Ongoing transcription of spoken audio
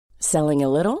Selling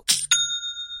a little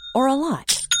or a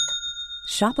lot?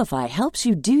 Shopify helps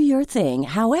you do your thing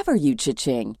however you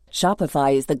cha-ching.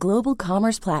 Shopify is the global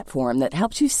commerce platform that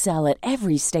helps you sell at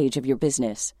every stage of your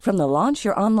business. From the launch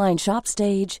your online shop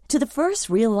stage to the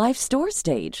first real-life store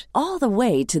stage, all the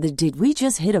way to the did we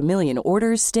just hit a million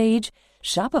orders stage.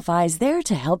 Shopify is there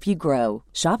to help you grow.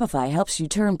 Shopify helps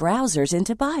you turn browsers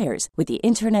into buyers with the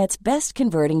internet's best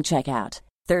converting checkout.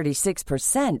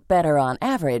 36% better on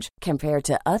average compared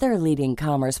to other leading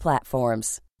commerce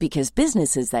platforms. Because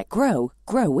businesses that grow,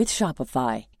 grow with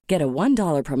Shopify. Get a $1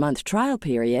 per month trial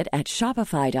period at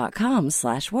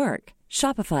shopify.com/work.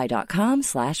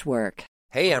 Shopify.com/work.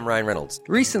 Hey, I'm Ryan Reynolds.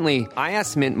 Recently, I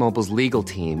asked Mint Mobile's legal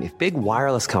team if big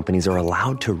wireless companies are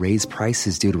allowed to raise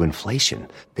prices due to inflation.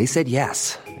 They said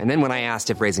yes. And then when I asked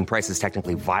if raising prices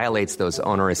technically violates those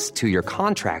onerous two-year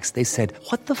contracts, they said,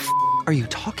 "What the f*** are you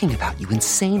talking about, you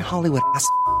insane Hollywood ass?"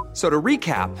 So to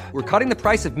recap, we're cutting the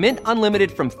price of Mint Unlimited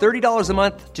from $30 a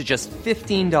month to just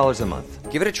 $15 a month.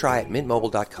 Give it a try at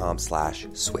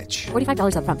mintmobile.com/switch.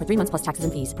 $45 up front for 3 months plus taxes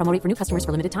and fees. Promo rate for new customers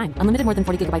for limited time. Unlimited more than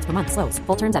 40 gigabytes per month. Slows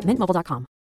full terms at mintmobile.com.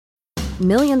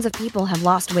 Millions of people have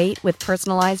lost weight with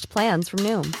personalized plans from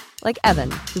Noom. Like Evan,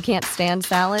 who can't stand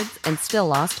salads and still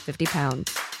lost 50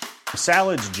 pounds.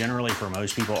 Salads generally for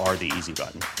most people are the easy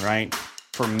button, right?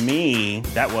 For me,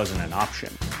 that wasn't an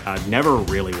option. I never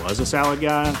really was a salad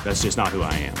guy. That's just not who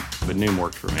I am. But Noom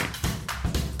worked for me.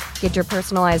 Get your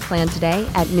personalized plan today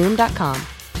at Noom.com.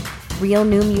 Real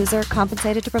Noom user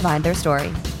compensated to provide their story.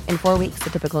 In 4 weeks,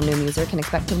 the typical Noom user can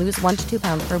expect to lose 1 to 2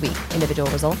 pounds per week. Individual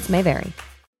results may vary.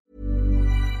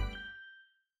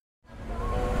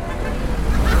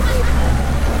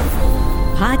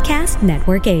 Podcast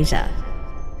Network Asia.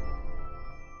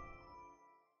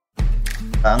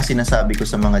 Ang sinasabi ko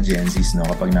sa mga Gen Zs, no,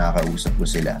 kapag nakakausap ko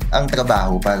sila, ang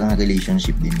trabaho parang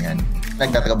relationship din yan.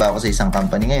 Nagtatrabaho ka sa isang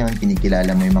company ngayon,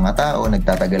 kinikilala mo yung mga tao,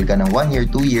 nagtatagal ka ng 1 year,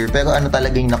 2 year, pero ano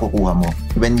talaga yung nakukuha mo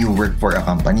when you work for a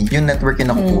company? Yung network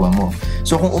yung nakukuha mo.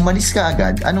 So kung umalis ka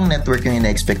agad, anong network yung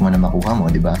ina-expect mo na makuha mo,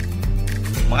 di ba?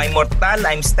 Mga Immortal,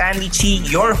 I'm Stanley Chi,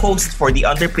 your host for the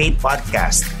Underpaid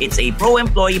Podcast. It's a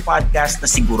pro-employee podcast na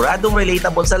siguradong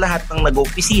relatable sa lahat ng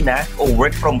nag-opisina o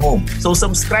work from home. So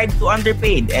subscribe to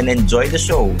Underpaid and enjoy the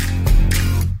show.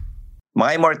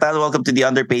 Mga Immortal, welcome to the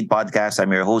Underpaid Podcast.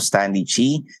 I'm your host, Stanley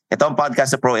Chi. Ito ang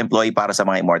podcast na pro-employee para sa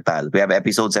mga Immortal. We have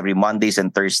episodes every Mondays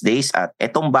and Thursdays at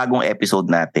itong bagong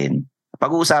episode natin,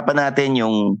 pag-uusapan natin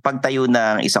yung pagtayo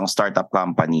ng isang startup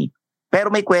company. Pero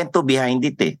may kwento behind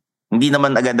it eh. Hindi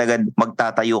naman agad-agad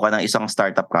magtatayo ka ng isang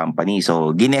startup company.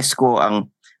 So, gines ko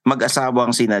ang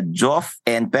mag-asawang sina Joff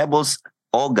and Pebbles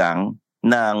Ogang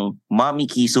ng Mommy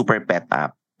Key Super Pet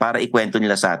App para ikwento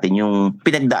nila sa atin yung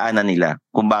pinagdaanan nila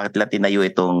kung bakit nila tinayo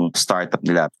itong startup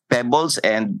nila. Pebbles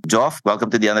and Joff, welcome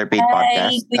to the Underpaid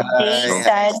Podcast. Good day,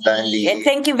 Stanley. And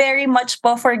thank you very much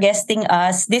po for guesting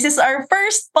us. This is our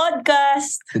first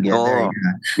podcast. Together.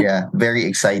 Yeah, very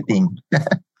exciting.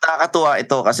 Nakakatuwa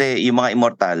ito kasi yung mga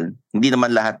Immortal, hindi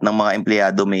naman lahat ng mga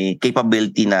empleyado may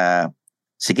capability na,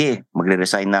 sige,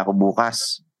 magre-resign na ako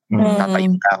bukas. Tatayo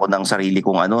na ako ng sarili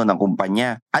kong ng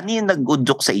kumpanya. Ano yung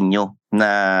nag-udyok sa inyo na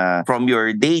from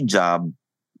your day job,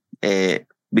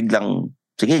 biglang,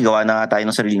 sige, gawa na nga tayo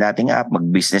ng sarili nating app,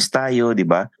 mag-business tayo, di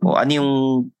ba? O ano yung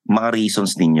mga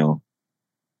reasons ninyo?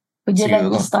 Would you like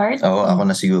to start? Oo, ako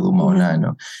na siguro mauna.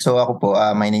 No? So ako po,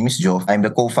 my name is Joff. I'm the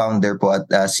co-founder po at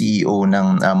CEO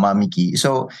ng Mommy Key.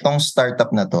 So itong startup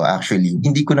na to, actually,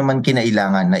 hindi ko naman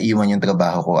kinailangan na iwan yung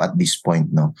trabaho ko at this point.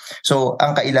 No? So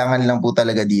ang kailangan lang po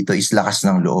talaga dito is lakas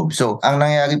ng loob. So ang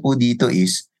nangyari po dito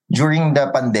is, during the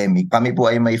pandemic, kami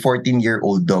po ay may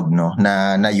 14-year-old dog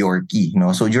na Yorkie,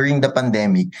 no. So during the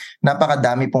pandemic,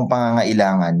 napakadami pong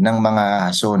pangangailangan ng mga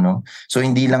aso, no. So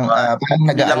hindi lang parang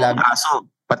nag-aalaga aso,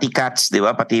 pati cats, 'di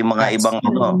ba? Pati yung mga ibang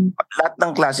lahat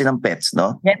ng klase ng pets,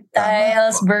 no?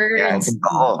 Reptiles, birds.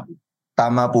 Oo.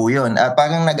 Tama po yun.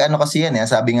 Parang nag-ano kasi yan,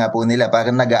 sabi nga po nila,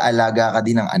 parang nag-aalaga ka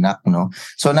din ng anak, no?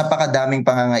 So napakadaming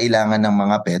pangangailangan ng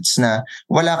mga pets na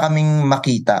wala kaming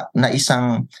makita na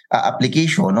isang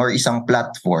application or isang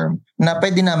platform na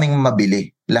pwede naming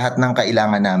mabili lahat ng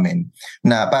kailangan namin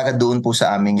na para doon po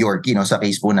sa aming Yorkie, no? Sa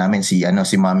case po namin si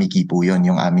Mommy Key po yun,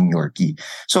 yung aming Yorkie.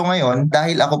 So ngayon,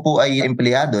 dahil ako po ay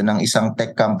empleyado ng isang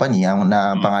tech company, ang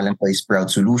na pangalan ko is Sprout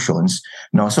Solutions,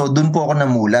 no? So doon po ako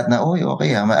namulat na,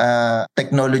 okay,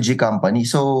 technology company.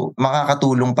 So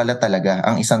makakatulong pala talaga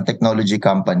ang isang technology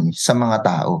company sa mga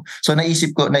tao. So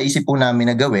naisip po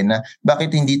namin na gawin na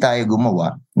bakit hindi tayo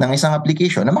gumawa ng isang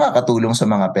application na makakatulong sa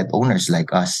mga pet owners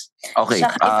like us. Okay.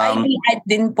 Tsaka if I may add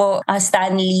din po,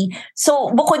 Stanley,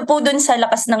 so bukod po dun sa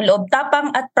lakas ng loob,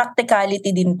 tapang at practicality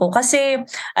din po. Kasi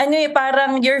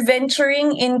parang you're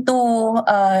venturing into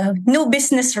new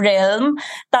business realm,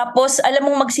 tapos alam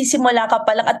mong magsisimula ka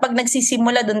pa lang, at pag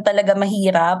nagsisimula dun talaga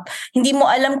mahirap. Hindi mo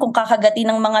alam kung kakagati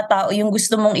ng mga tao yung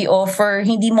gusto mong i-offer,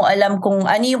 hindi mo alam kung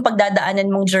ano yung pagdadaanan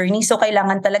mong journey. So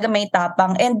kailangan talaga may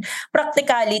tapang and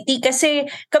practicality, kasi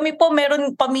kami po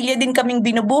meron pamilya din kaming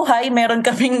binubuhay, meron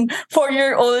kaming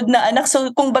 4-year-old na anak,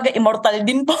 so kung baga immortal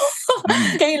din po.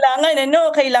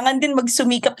 Kailangan din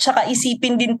magsumikap, tsaka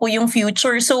isipin din po yung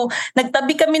future. So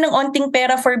nagtabi kami ng onting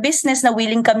pera for business na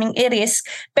willing kaming i-risk,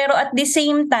 pero at the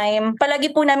same time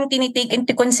palagi po namin tinitake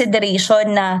into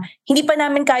consideration na hindi pa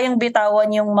namin kayang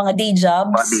bitawan yung mga day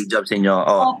jobs. Mga day jobs inyo.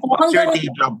 What's your day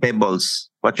job,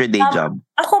 Pebbles? What's your day job?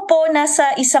 Ako po,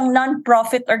 nasa isang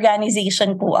non-profit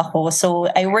organization po ako. So,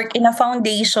 I work in a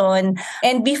foundation.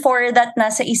 And before that,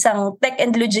 nasa isang tech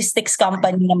and logistics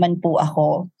company naman po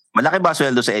ako. Malaki ba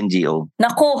sweldo sa NGO?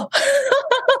 Nako!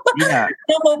 Yeah.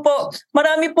 Nako po.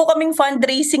 Marami po kaming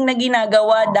fundraising na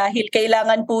ginagawa dahil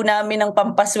kailangan po namin ng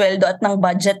pampasweldo at ng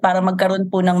budget para magkaroon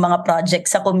po ng mga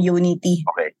projects sa community.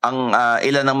 Okay. Ang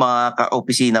ilan ng mga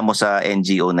ka-opisina mo sa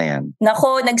NGO na yan?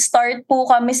 Nako, nag-start po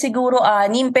kami siguro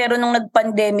 6, pero nung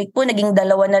nag-pandemic po, naging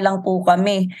 2 na lang po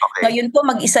kami. Okay. Ngayon po,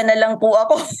 mag-isa na lang po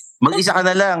ako. Mag-isa ka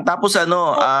na lang. Tapos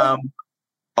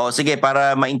sige,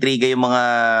 para maintriga yung mga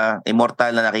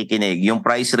immortal na nakikinig, yung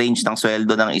price range ng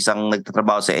sweldo ng isang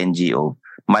nagtatrabaho sa NGO,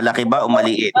 malaki ba o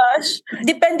maliit?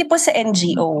 Depende po sa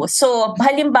NGO. So,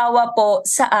 halimbawa po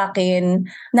sa akin,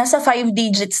 nasa 5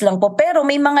 digits lang po. Pero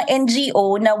may mga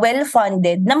NGO na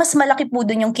well-funded na mas malaki po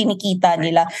dun yung kinikita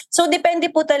nila. So, depende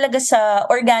po talaga sa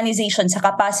organization, sa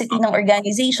capacity ng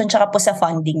organization, tsaka po sa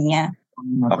funding niya.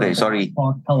 Okay, sorry.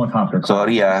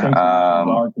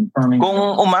 Kung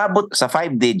umabot sa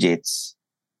 5 digits,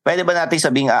 pwede ba natin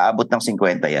sabing aabot ng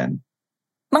 50 yan?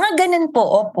 Mga ganun po,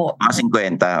 opo. Mga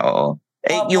 50, oo.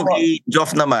 Yung kay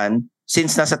Joff naman,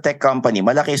 since nasa tech company,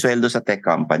 malaki sweldo sa tech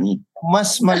company.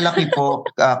 Mas malaki po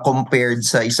compared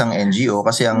sa isang NGO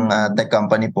kasi ang tech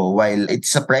company po, while it's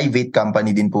a private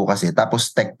company din po kasi, tapos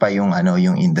tech pa yung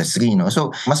yung industry, no. So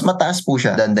mas mataas po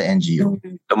siya than the NGO.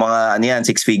 So mga 6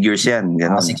 figures yan,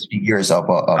 gano'n. 6 figures,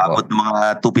 opo. Abot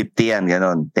mga 250 yan,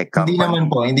 gano'n, tech company.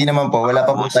 Hindi naman po. Wala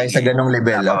pa po tayo sa ganong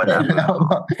level.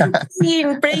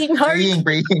 Praying hard.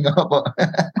 Praying, opo.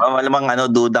 Malamang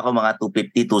duda ko mga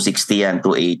 250, 260 yan,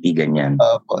 280, ganyan.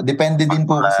 Opo. Depende din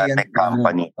po kasi yan. Tech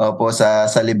company. Opo, sa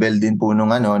level din po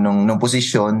nung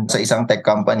posisyon sa isang tech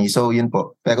company. So yun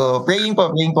po. Pero praying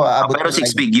po aabot. Pero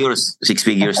 6 figures. 6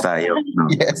 figures tayo.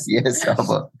 No? Yes,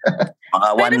 opo. Mga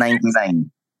 199.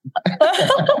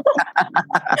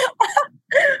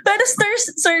 Pero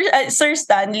Sir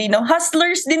Stanley, no,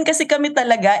 hustlers din kasi kami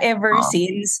talaga ever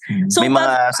since. So may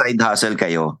mga side hustle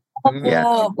kayo?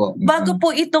 Bago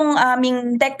po itong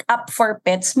aming tech app for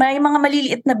pets, may mga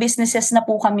maliliit na businesses na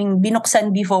po kaming binuksan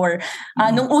before.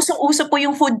 Nung usong-uso po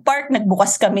yung food park,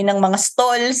 nagbukas kami ng mga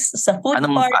stalls sa food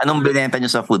park. Anong binenta nyo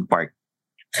sa food park?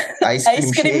 Ice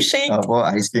cream shake. Opo,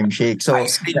 ice cream shake. So,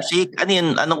 ice cream shake? Ano yun?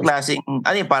 Anong klaseng?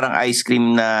 Ano yun? Parang ice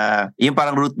cream na, yung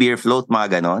parang root beer float,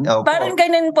 mga ganon? Parang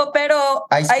ganon po, pero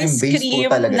ice cream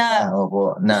po talaga na,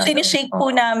 na sinishake po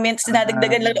namin,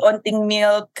 sinadagdagan lang onting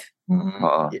milk.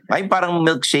 Oo. Ay, parang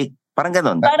milkshake. Parang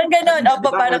ganon. Parang ganon. Opo,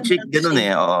 parang milkshake. Ganon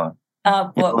Oo.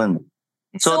 Opo.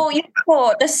 So yun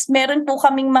po. Tapos meron po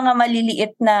kaming mga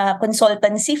maliliit na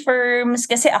consultancy firms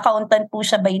kasi accountant po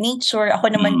siya by nature.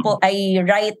 Ako naman po ay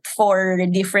write for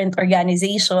different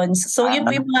organizations. So yun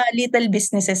po yung mga little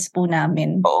businesses po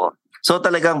namin. Oo. So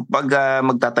talagang pag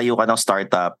magtatayo ka ng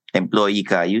startup, employee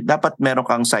ka, dapat meron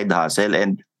kang side hustle,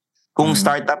 and kung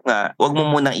startup nga, wag mo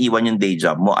munang iwan yung day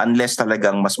job mo unless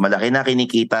talagang mas malaki na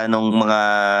kinikita nung mga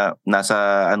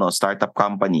nasa startup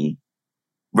company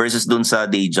versus dun sa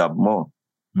day job mo.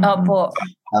 Opo.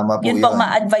 Tama po yun. Yun pong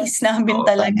ma-advise namin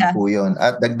talaga. Tama po yun.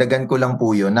 At dagdagan ko lang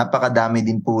po yun, napakadami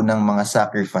din po ng mga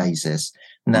sacrifices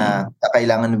na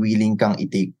kailangan willing kang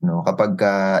i-take, no? Kapag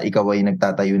ikaw ay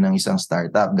nagtatayo ng isang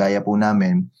startup, gaya po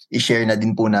namin, i-share na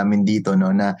din po namin dito,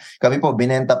 no, na kami po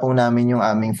binenta po namin yung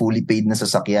aming fully paid na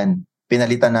sasakyan.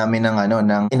 Pinalitan namin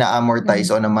ng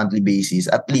ina-amortize on a monthly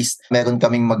basis. At least meron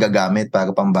kaming magagamit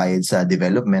para pambayad sa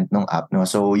development ng app, no.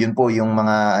 So yun po yung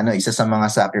mga isa sa mga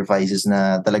sacrifices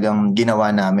na talagang ginawa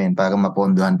namin para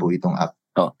mapondohan po itong app.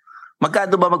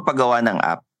 Magkano ba magpagawa ng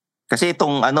app? Kasi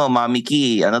itong Mami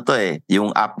Key,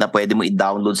 yung app na pwede mo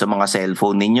i-download sa mga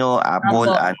cellphone ninyo,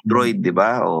 Apple, Android, di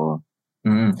ba?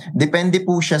 Depende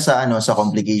po siya sa sa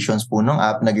complications po ng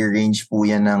app. Nag-range po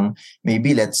yan ng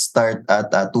maybe let's start at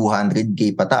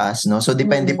 200k pataas, no? So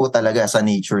depende po talaga sa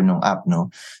nature ng app, no?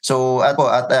 So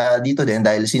dito din,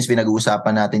 dahil since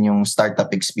pinag-uusapan natin yung startup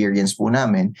experience po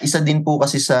namin, isa din po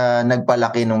kasi sa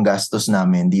nagpalaki ng gastos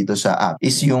namin dito sa app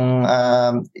is yung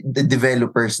the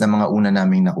developers na mga una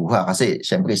naming nakuha, kasi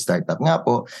syempre startup nga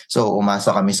po, so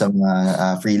umasa kami sa mga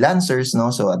freelancers,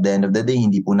 no? So at the end of the day,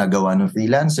 hindi po nagawa ng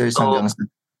freelancers hanggang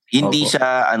hindi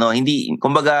siya hindi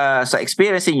kumbaga sa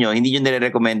experience niyo, hindi niyo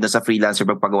nire-recommenda sa freelancer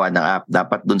magpagawa ng app,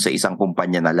 dapat dun sa isang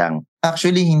kumpanya na lang.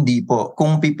 Actually hindi po.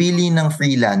 Kung pipili ng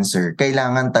freelancer,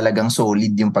 kailangan talagang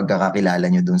solid yung pagkakakilala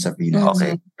nyo dun sa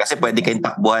freelancer. Okay. Kasi pwede kayong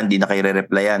takbuhan, di na kayo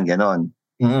re-replyan, ganon.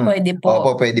 Pwede po.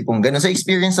 Opo, pwede pong ganun. Sa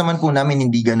experience naman po namin,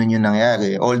 hindi ganun yung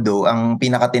nangyari. Although, ang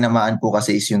pinakatinamaan po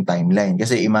kasi is yung timeline.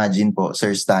 Kasi imagine po,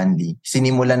 Sir Stanley,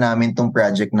 sinimula namin tong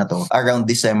project na to around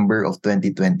December of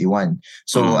 2021.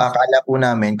 So, akala po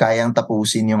namin, kayang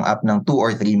tapusin yung app ng 2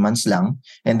 or 3 months lang.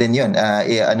 And then yun,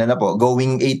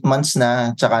 going 8 months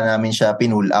na, tsaka namin siya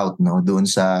pinull out, no, doon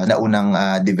sa naunang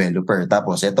developer.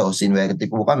 Tapos, eto, sinwerte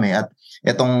po kami at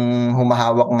etong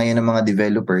humahawak ngayon ng mga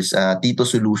developers, Tito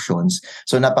Solutions.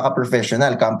 So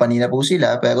napaka-professional company na po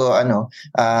sila, pero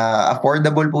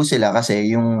affordable po sila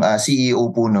kasi yung CEO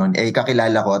po noon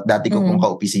kakilala ko at dati ko pong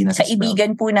kaopisina sa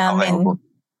kaibigan po namin. Okay.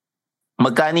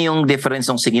 Magkano yung difference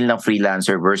ng singil ng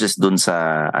freelancer versus dun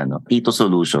sa Tito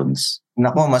Solutions?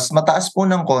 Nako, mas mataas po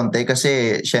ng konti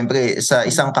kasi syempre sa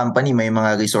isang company may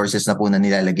mga resources na po na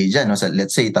nilalagay dyan. No? So,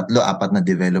 let's say 3-4 na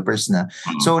developers na.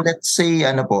 So let's say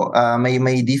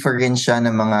may difference siya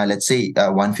ng mga let's say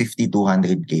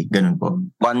 150-200k. Ganun po.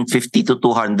 150 to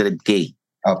 200k.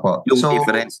 Opo. Yung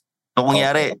difference. So kung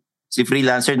yari, si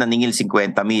freelancer naningil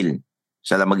 50,000.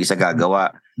 Siya lang mag-isa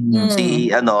gagawa.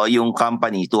 Yung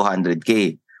company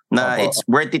 200k. Na it's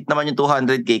worth it naman yung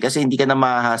 200k kasi hindi ka na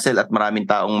ma-hassle at maraming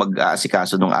taong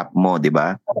mag-aasikaso ng app mo, di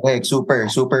ba? Okay, super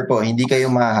po. Hindi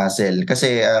kayo ma-hassle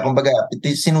kasi kumbaga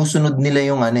sinusunod nila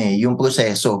yung yung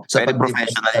proseso. Very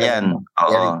professional yan.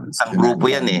 Oo. Isang grupo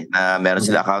yan na meron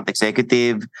sila account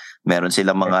executive, meron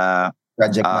sila mga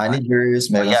project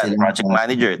managers, meron silang project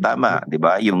manager, tama, 'di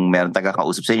ba? Yung meron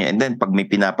taga-kausap sa inyo. And then pag may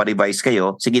pinapa-revise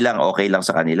kayo, sige lang, okay lang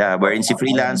sa kanila. Wherein si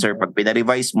freelancer, pag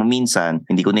pina-revise mo minsan,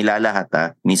 hindi ko nilalahat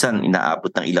minsan inaabot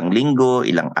ng ilang linggo,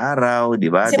 ilang araw, 'di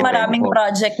ba? Kasi maraming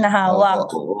project na hawak.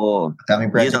 Oo.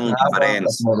 Maraming project yun ang na hawak,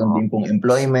 meron din pong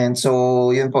employment. So,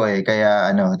 yun po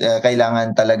kaya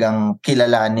kailangan talagang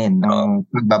kilalanin ng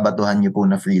pagbabatuhan niyo po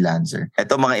na freelancer.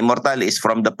 Ito mga immortal is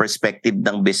from the perspective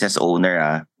ng business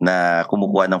owner na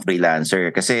kumukuha ng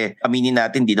freelancer. Kasi aminin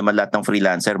natin, di naman lahat ng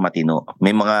freelancer matino.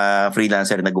 May mga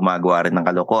freelancer na gumagawa rin ng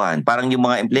kalokohan. Parang yung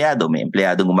mga empleyado, may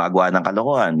empleyadong gumagawa ng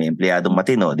kalokohan, may empleyadong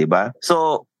matino, di ba?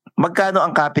 So, magkano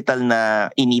ang capital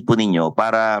na inipon ninyo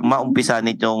para maumpisa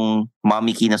ninyong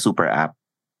mamiki na super app?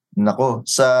 Nako,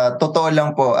 sa totoo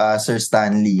lang po, Sir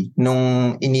Stanley,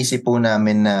 nung inisip po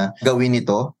namin na gawin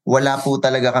ito, wala po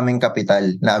talaga kaming kapital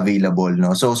na available,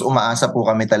 no. So umaasa po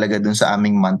kami talaga dun sa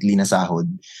aming monthly na sahod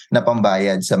na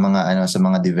pambayad sa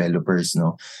mga developers,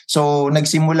 no. So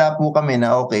nagsimula po kami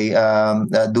na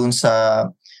dun sa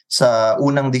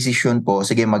unang desisyon po,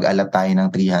 sige mag-alat tayo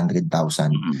ng 300,000.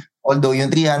 Although yung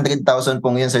 300,000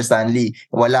 pong yun, Sir Stanley,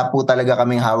 wala po talaga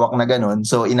kaming hawak na ganun.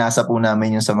 So inasa po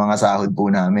namin yung sa mga sahod po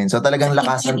namin. So talagang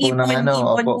lakasan po ng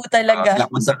Ipon po talaga.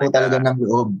 Lakasan po talaga ng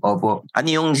loob. Opo. Ano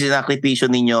yung sinakripisyo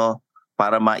ninyo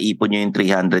para maipon nyo yung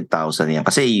 300,000 yan?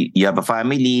 Kasi you have a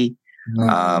family,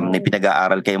 may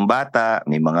pinag-aaral kayong bata,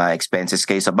 may mga expenses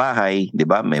kayo sa bahay, di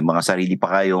ba? May mga sarili pa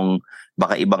kayong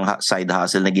baka ibang side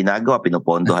hustle na ginagawa,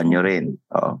 pinupondohan nyo rin.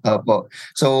 Opo.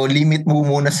 So, limit mo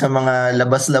muna sa mga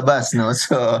labas-labas, no?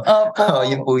 So,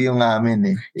 yun po yung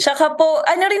amin Tsaka po,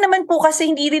 rin naman po kasi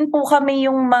hindi rin po kami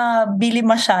yung mabili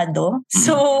masyado.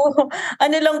 So,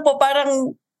 lang po,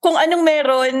 parang kung anong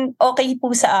meron, okay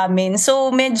po sa amin.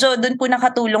 So, medyo doon po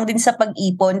nakatulong din sa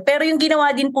pag-ipon. Pero yung ginawa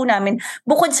din po namin,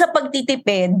 bukod sa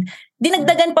pagtitipid,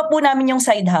 dinagdagan pa po namin yung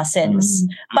side hustles.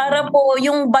 Para po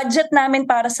yung budget namin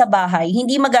para sa bahay,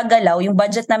 hindi magagalaw. Yung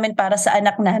budget namin para sa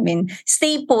anak namin,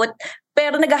 stay put.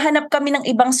 Pero naghahanap kami ng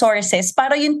ibang sources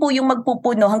para yun po yung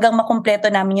magpupuno hanggang makumpleto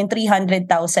namin yung 300,000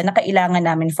 na kailangan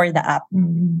namin for the app.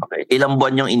 Okay. Ilang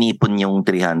buwan yung inipon yung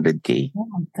 300k? Oh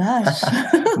my gosh.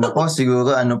 Nako,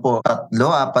 siguro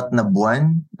 3-4 na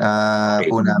buwan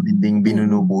po namin ding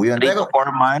binunubo yun. 3 to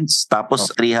 4 months,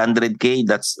 tapos 300k,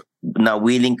 that's na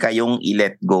willing kayong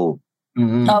i-let go.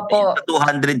 Opo.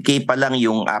 200k pa lang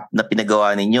yung app na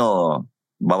pinagawa ninyo,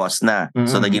 bawas na.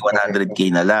 So naging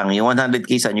 100k na lang. Yung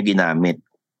 100k saan nyo ginamit?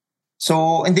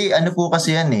 So, hindi, ano po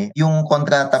kasi yan eh. Yung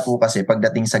kontrata po kasi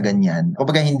pagdating sa ganyan,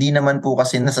 kumbaga hindi naman po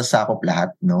kasi nasasakop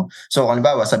lahat, no? So, kung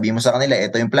halimbawa, sabihin mo sa kanila,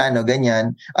 ito yung plano,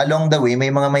 ganyan. Along the way,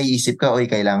 may mga maiisip ka, oy,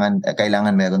 kailangan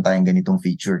meron tayong ganitong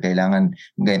feature,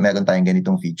 meron tayong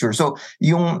ganitong feature. So,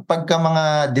 yung pagka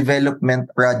mga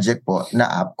development project po na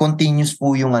app, continuous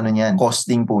po yung ano niyan,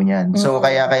 costing po niyan. So,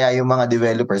 kaya yung mga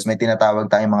developers, may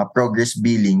tinatawag tayong mga progress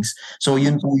billings. So,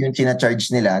 yun po yung charge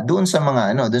nila doon sa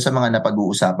mga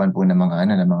napag-uusapan po ng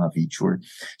mga feature.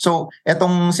 So,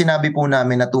 etong sinabi po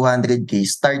namin na 200K,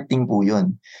 starting po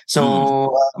yun.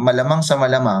 So, malamang sa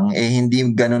malamang, hindi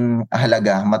ganun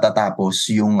halaga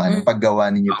matatapos yung paggawa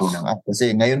ninyo po ng app.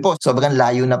 Kasi ngayon po, sobrang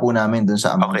layo na po namin doon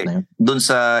sa amount na yun. Doon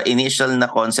sa initial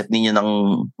na concept ninyo ng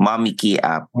Mommy Key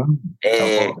app,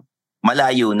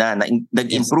 malayo na.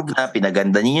 Nag-improve na,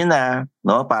 pinaganda niyo na,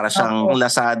 no? Para siyang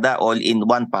Lazada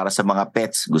all-in-one para sa mga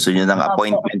pets. Gusto niyo ng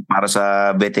appointment para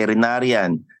sa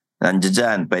veterinarian. Nandiyan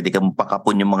dyan, pwede kang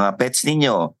pakapon yung mga pets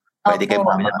ninyo. Pwede kang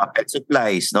bumili ng mga pet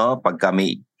supplies, no? Pagka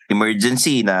may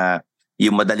emergency na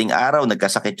yung madaling araw,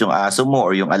 nagkasakit yung aso mo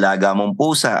or yung alaga mong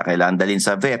pusa, kailangan dalhin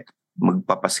sa vet,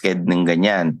 magpapasked ng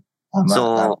ganyan.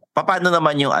 So, paano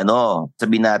naman yung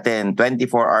sabihin natin,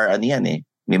 24-hour yan eh.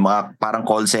 May mga parang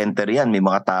call center yan, may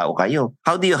mga tao kayo.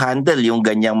 How do you handle yung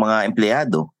ganyang mga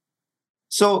empleyado?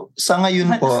 So, sa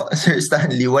ngayon po, Sir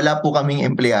Stanley, wala po kaming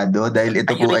empleyado dahil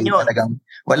ito po ay talagang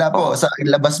wala po. Sa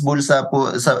labas bulsa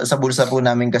po, sa bulsa po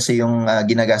namin kasi yung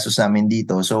ginagastos namin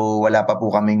dito. So, wala pa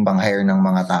po kaming pang-hire ng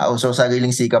mga tao. So,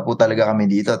 sariling sikap po talaga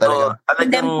kami dito.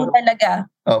 Talagang talaga.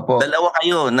 Opo. Dalawa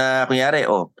kayo na kunyari,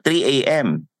 3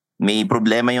 a.m. May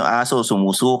problema yung aso,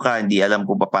 sumusuka, hindi alam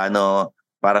kung paano,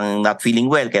 parang not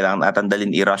feeling well, kailangan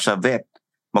atandalin i-rush sa vet.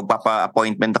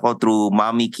 Magpapa-appointment ako through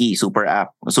Mommy Key, super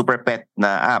pet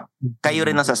na app. Kayo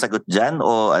rin ang sasagot dyan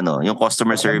o yung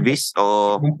customer service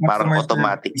o parang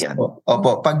automatic yan?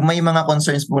 Opo. Pag may mga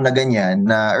concerns po na ganyan,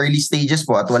 na early stages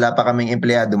po at wala pa kaming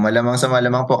empleyado,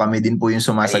 malamang po kami din po yung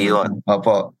sumasagot.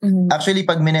 Opo. Actually,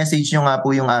 pag minessage nyo nga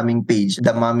po yung aming page,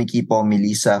 The Mommy Key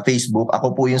Family sa Facebook,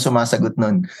 ako po yung sumasagot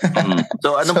nun.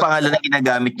 So, anong pangalan na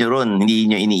ginagamit nyo ron? Hindi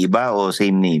nyo iniiba o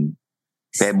same name?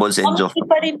 Pebbles and Joff.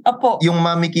 Yung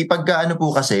Mommy Key, pagka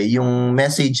po kasi, yung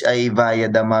message ay via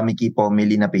the Mommy Key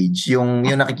Family na page. Yung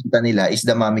nakikita nila is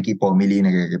the Mommy Key Family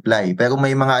nagre-reply. Pero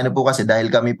may mga po kasi, dahil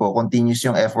kami po, continuous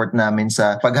yung effort namin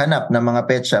sa paghanap ng mga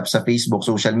pet shop sa Facebook,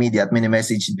 social media, at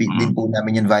mini-message din po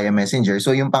namin yun via Messenger.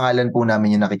 So yung pangalan po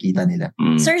namin yung nakikita nila.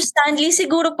 Sir Stanley,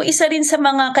 siguro po isa rin sa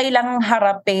mga kailangang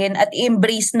harapin at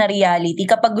embrace na reality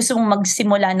kapag gusto mong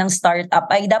magsimula ng startup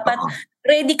ay dapat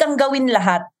ready kang gawin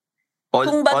lahat. All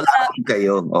around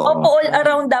kayo. Opo, all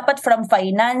around dapat, from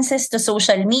finances to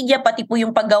social media, pati po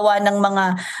yung paggawa ng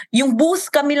yung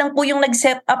booth, kami lang po yung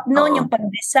nag-set up noon, yung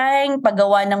pag-design,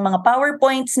 paggawa ng mga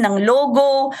PowerPoints, ng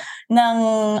logo, ng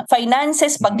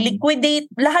finances,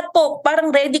 pag-liquidate, lahat po, parang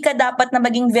ready ka dapat na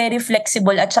maging very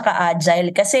flexible at saka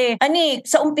agile. Kasi,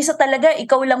 sa umpisa talaga,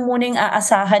 ikaw lang muna yung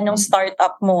aasahan ng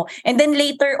startup mo. And then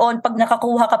later on, pag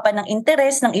nakakuha ka pa ng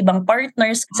interest ng ibang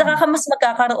partners, saka ka mas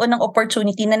magkakaroon ng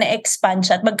opportunity na na-expand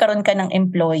siya at magkaroon ka ng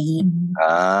employee.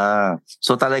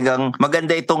 So talagang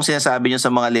maganda itong sinasabi nyo sa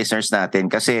mga listeners natin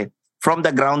kasi from the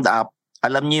ground up,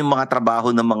 alam nyo yung mga trabaho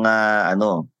ng mga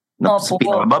sa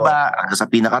pinakababa, sa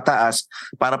pinakataas,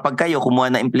 para pag kayo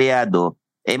kumuha na empleyado,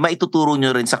 maituturo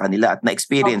nyo rin sa kanila at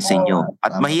na-experience nyo.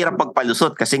 At mahirap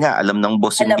pagpalusot kasi nga alam ng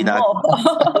boss yung ginagawa.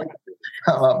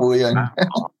 Tama po yan.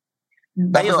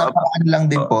 Tapos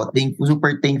lang din po,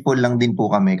 super thankful lang din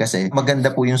po kami kasi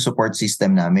maganda po yung support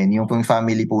system namin. Yung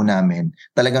family po namin,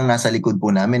 talagang nasa likod po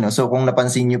namin. No? So kung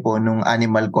napansin nyo po nung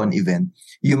Animal Con event,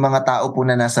 yung mga tao po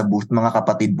na nasa booth, mga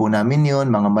kapatid po namin yun,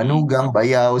 mga manugang,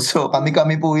 bayaw. So kami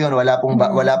po yun, wala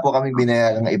po kaming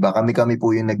binayarang iba. Kami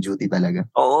po yung nag-duty talaga.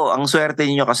 Oo, ang swerte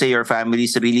niyo kasi your family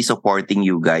is really supporting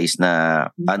you guys na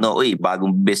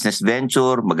bagong business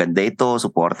venture, maganda ito,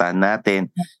 supportahan natin.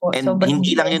 And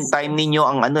hindi lang yung time ninyo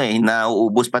ang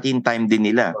nauubos, pati yung time din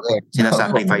nila.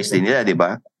 Sinasacrifice din nila, di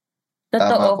ba?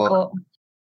 Totoo po.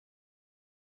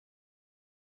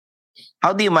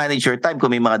 How do you manage your time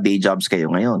kung may mga day jobs kayo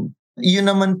ngayon? Yun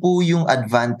naman po yung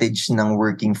advantage ng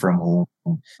working from home.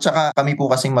 Tsaka kami po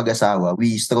kasing mag-asawa,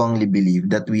 we strongly believe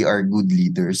that we are good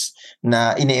leaders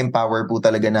na ini-empower po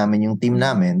talaga namin yung team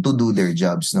namin to do their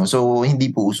jobs. No? So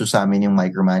hindi po uso sa amin yung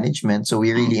micromanagement. So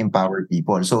we really empower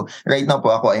people. So right now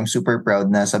po I'm super proud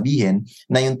na sabihin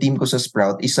na yung team ko sa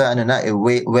Sprout isa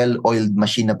well-oiled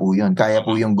machine na po yun. Kaya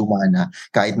po yung gumana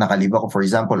kahit nakalib ako, for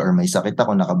example, or may sakit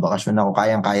ako, nakabakasyon ako,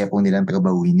 kayang-kaya po nilang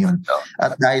trabahuin yun.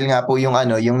 At dahil nga po yung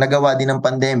nagawa din ng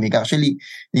pandemic, actually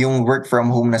yung work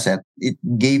from home na set, it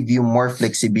gave you more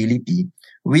flexibility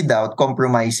without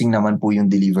compromising naman po yung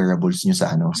deliverables nyo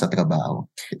sa trabaho.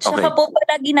 Saka po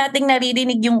palagi nating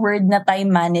naririnig yung word na time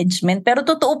management, pero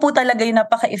totoo po talaga yung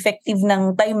napaka-effective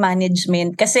ng time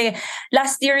management kasi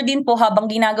last year din po habang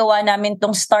ginagawa namin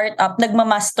tong startup,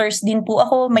 nagma-masters din po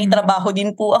ako, may trabaho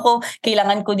din po ako,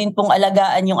 kailangan ko din pong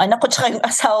alagaan yung anak ko tsaka yung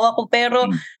asawa ko, pero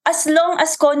as long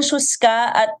as conscious ka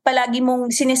at palagi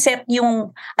mong siniset yung,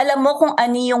 alam mo kung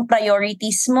ano yung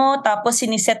priorities mo, tapos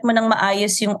siniset mo ng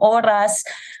maayos yung oras,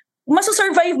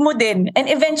 masusurvive mo din.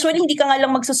 And eventually, hindi ka nga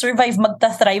lang magsusurvive,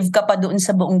 magta-thrive ka pa doon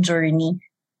sa buong journey.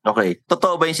 Okay.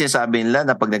 Totoo ba yung sinasabi nila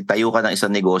na pag nagtayo ka ng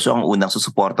isang negosyo, ang unang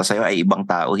susuporta sa'yo ay ibang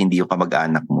tao, hindi yung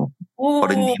kamag-anak mo? Or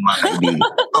hindi yung mga kaibigan?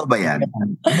 Totoo ba yan?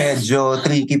 Medyo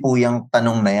tricky po yung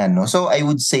tanong na yan. No? So, I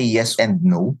would say yes and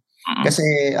no. Kasi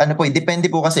depende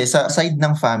po kasi sa side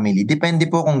ng family, depende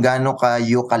po kung gaano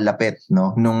kayo kalapit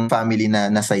nung family na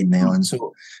side na yon.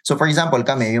 So for example,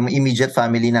 kami, yung immediate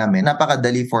family namin,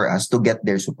 napakadali for us to get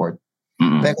their support.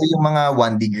 Pero yung mga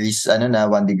 1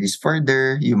 degrees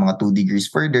further, yung mga 2 degrees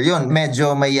further, yun,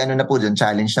 medyo may na po doon,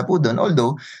 challenge na po doon.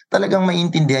 Although, talagang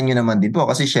maintindihan nyo naman din po.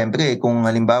 Kasi syempre, kung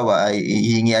halimbawa ay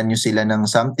hihingian nyo sila ng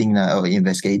something na,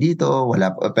 invest kayo dito,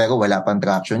 pero wala pang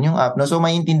traction yung app. No? So,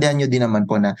 maintindihan nyo din naman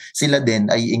po na sila din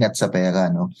ay ingat sa pera.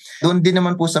 No? Doon din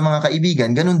naman po sa mga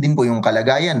kaibigan, ganun din po yung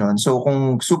kalagayan nun. So,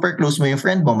 kung super close mo yung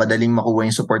friend mo, madaling makuha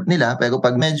yung support nila. Pero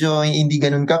pag medyo hindi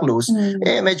ganun ka-close,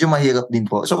 medyo mahirap din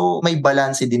po. So, may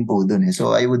balance din po dun eh.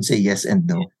 So I would say yes and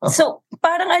no. So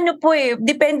parang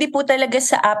depende po talaga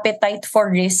sa appetite for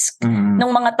risk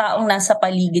ng mga taong nasa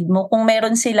paligid mo. Kung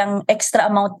meron silang extra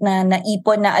amount na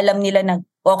naipon na alam nila na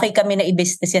okay kami na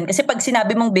i-business yan. Kasi pag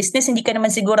sinabi mong business, hindi ka naman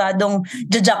siguradong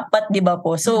jackpot, di ba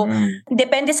po? So,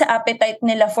 depende sa appetite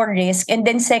nila for risk. And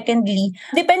then secondly,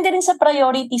 depende rin sa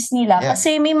priorities nila. Yeah.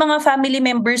 Kasi may mga family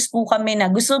members po kami na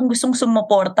gustong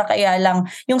sumuporta, kaya lang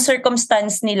yung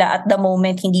circumstance nila at the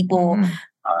moment hindi po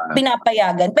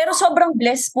pinapayagan. Pero sobrang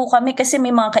blessed po kami kasi may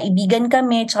mga kaibigan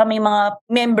kami tsaka may mga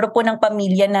membro po ng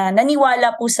pamilya na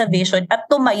naniwala po sa vision at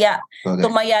tumaya. Okay.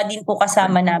 Tumaya din po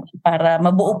kasama namin para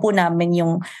mabuo po namin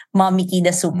yung Mommy Kida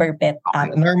Super Pet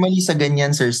app. Normally sa ganyan,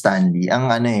 Sir Stanley, ang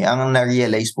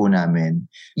na-realize po namin,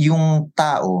 yung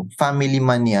tao, family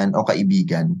man yan o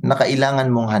kaibigan, na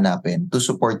kailangan mong hanapin to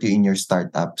support you in your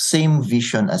startup, same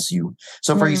vision as you.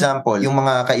 So for example, yung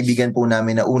mga kaibigan po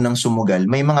namin na unang sumugal,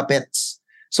 may mga pets.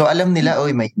 So alam nila,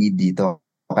 may need dito.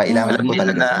 Kailangan po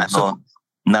talaga.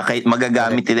 Na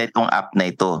magagamit nila itong app na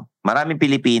ito. Maraming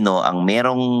Pilipino ang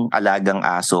merong alagang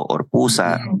aso or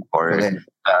pusa or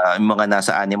yung mga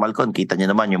nasa animal con, kita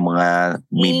nyo naman yung mga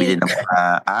bibili ng mga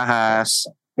ahas,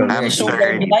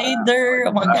 hamster, glider,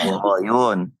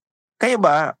 yun. Kayo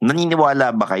ba,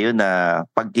 naniniwala ba kayo na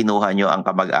pag kinuha nyo ang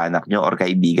kamag-anak nyo or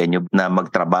kaibigan nyo na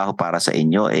magtrabaho para sa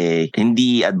inyo,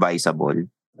 hindi advisable?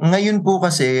 Ngayon po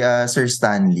kasi, Sir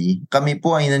Stanley, kami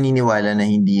po ay naniniwala na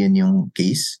hindi yun yung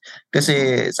case.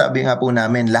 Kasi sabi nga po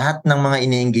namin, lahat ng mga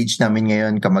ini-engage namin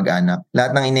ngayon kamag-anak,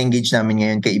 lahat ng ini-engage namin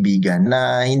ngayon kaibigan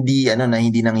na hindi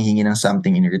nanghihingi ng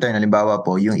something in return. Halimbawa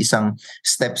po, yung isang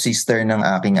stepsister ng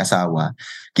aking asawa,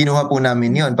 kinuha po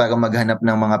namin yun para maghanap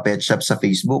ng mga pet shop sa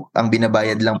Facebook. Ang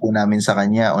binabayad lang po namin sa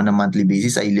kanya on a monthly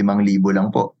basis ay 5,000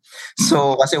 lang po.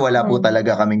 So kasi wala po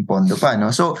talaga kaming pondo pa. No?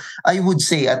 So I would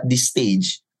say at this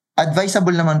stage,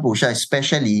 advisable naman po siya,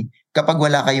 especially kapag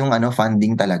wala kayong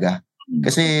funding talaga.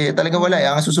 Kasi talaga wala.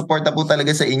 Ang susuporta po talaga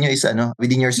sa inyo is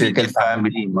within your circle.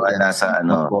 Family, mga nasa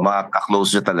mga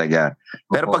ka-close nyo talaga.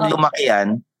 Pero pag lumaki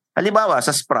yan, halimbawa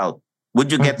sa Sprout, would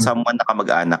you get someone na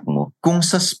kamag-anak mo? Kung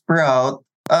sa Sprout,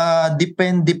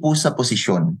 depende po sa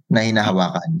posisyon na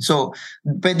hinahawakan. So,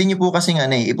 pwede niyo po kasing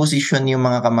i-position yung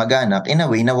mga kamag-anak in a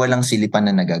way na walang silipan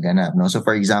na nagaganap. No? So,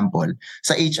 for example,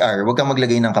 sa HR, huwag kang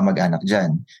maglagay ng kamag-anak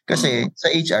dyan. Kasi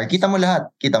sa HR, kita mo lahat.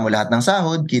 Kita mo lahat ng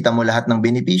sahod, kita mo lahat ng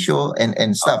benepisyo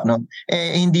and stuff. No?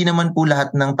 Hindi naman po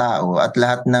lahat ng tao at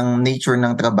lahat ng nature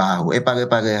ng trabaho,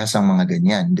 pare-parehas ang mga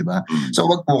ganyan. Di ba? So,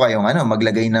 huwag po kayong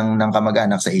maglagay ng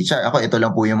kamag-anak sa HR. Ako, ito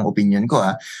lang po yung opinion ko.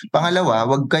 Pangalawa,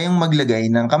 huwag kayong maglagay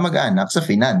ng kamag-anak sa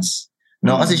finance.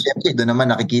 No, kasi syempre doon naman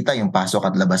nakikita yung pasok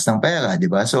at labas ng pera, 'di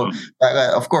ba? So,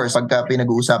 of course, pagka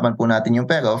pinag-uusapan po natin yung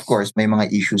pera, of course, may mga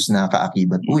issues na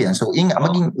kaakibat po 'yan. So,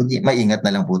 maging maingat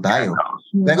na lang po tayo.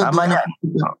 Pero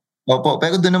Opo,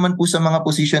 pero doon naman po sa mga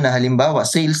posisyon na halimbawa,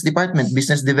 sales department,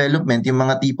 business development, yung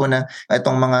mga tipo na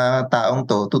itong mga taong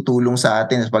to tutulong sa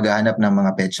atin sa paghahanap ng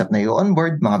mga pet shop na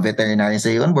i-onboard, mga veterinarians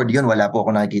na i-onboard, yun wala po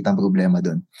ako nakikitang problema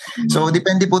doon. So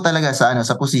depende po talaga sa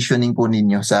sa positioning po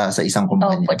ninyo sa isang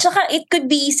kumpanya. Opo. Tsaka it could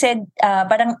be said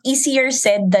parang easier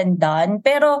said than done.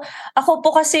 Pero ako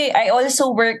po kasi I also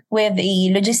work with a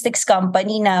logistics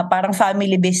company na parang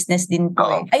family business din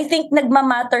po. I think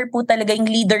nagmamatter po talaga yung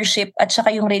leadership at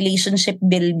saka yung relationship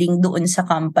building doon sa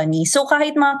company. So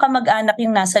kahit mga kamag-anak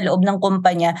yung nasa loob ng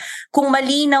kumpanya, kung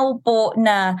malinaw po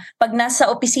na pag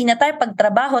nasa opisina tayo, pag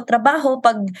trabaho,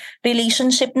 pag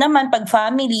relationship naman, pag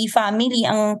family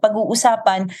ang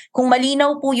pag-uusapan, kung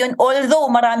malinaw po yun,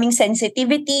 although maraming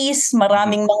sensitivities,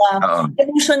 maraming mga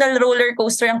emotional roller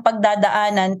coaster ang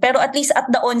pagdadaanan, pero at least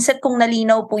at the onset kung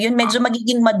nalinaw po yun, medyo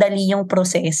magiging madali yung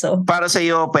proseso. Para sa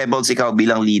iyo, Pebbles, ikaw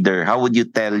bilang leader, how would you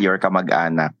tell your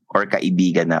kamag-anak or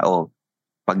kaibigan na,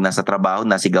 pag nasa trabaho,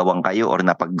 nasigawan kayo or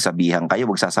napagsabihan kayo,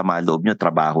 wag sasama loob nyo,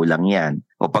 trabaho lang yan.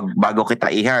 O pag bago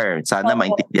kita i-hire, sana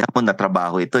maintindihan mo na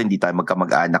trabaho ito, hindi tayo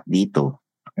magkamag-anak dito.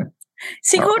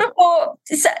 Siguro po,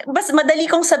 mas madali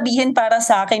kong sabihin para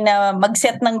sa akin na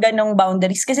mag-set ng ganong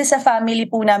boundaries kasi sa family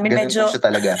po namin ganun medyo... po siya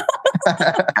talaga.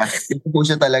 Ito po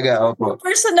siya talaga, opo.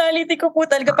 Personality ko po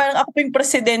talaga, parang ako po yung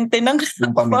presidente ng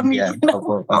pamilya.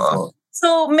 Opo.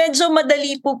 So, medyo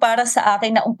madali po para sa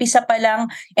akin na umpisa pa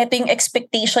lang ito yung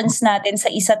expectations natin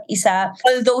sa isa't isa.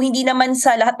 Although, hindi naman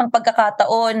sa lahat ng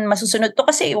pagkakataon masusunod to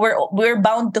kasi we're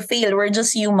bound to fail. We're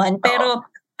just human. Pero,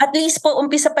 at least po,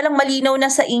 umpisa pa lang malinaw na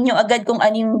sa inyo agad kung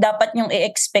ano yung dapat nyong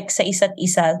i-expect sa isa't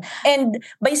isa. And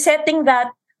by setting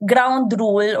that ground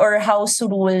rule or house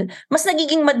rule, mas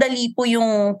nagiging madali po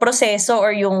yung proseso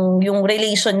or yung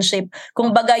relationship.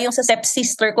 Kung baga yung sa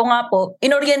stepsister ko nga po,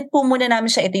 inorient po muna namin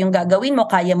siya, ito yung gagawin mo,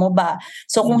 kaya mo ba?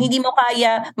 So kung hindi mo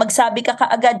kaya, magsabi ka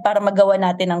kaagad para magawa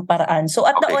natin ang paraan. So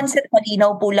at the onset,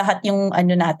 malinaw po lahat yung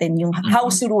natin, yung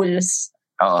house rules.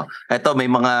 Oo. Ito, may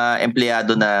mga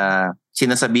empleyado na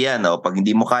sinasabihan, pag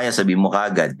hindi mo kaya, sabi mo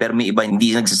kaagad. Pero may iba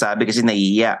hindi nagsasabi kasi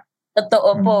nahihiya. Totoo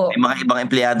po. May mga ibang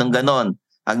empleyadong ganon.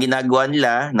 Ang ginagawa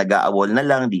nila, nag-aawol na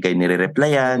lang, hindi kayo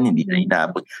nire-replyan, hindi na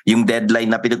inaabot. Yung deadline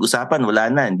na pinag-usapan,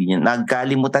 wala na, hindi nyo,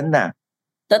 nagkalimutan na.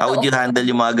 Totoo. How would you handle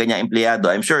yung mga ganyang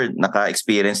empleyado? I'm sure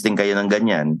naka-experience din kayo ng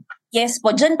ganyan. Yes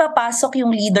po, dyan papasok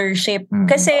yung leadership.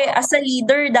 Kasi as a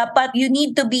leader, dapat you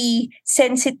need to be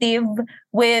sensitive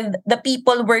with the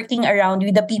people working around,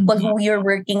 with the people who you're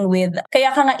working with.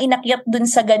 Kaya ka nga inakyat dun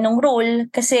sa ganong role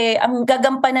kasi ang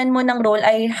gagampanan mo ng role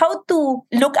ay how to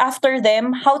look after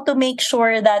them, how to make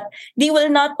sure that they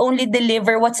will not only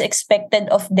deliver what's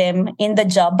expected of them in the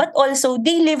job, but also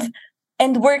they live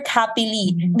and work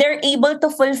happily. They're able to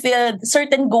fulfill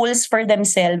certain goals for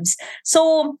themselves.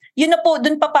 So, yun na po,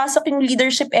 dun papasok yung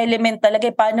leadership element talaga.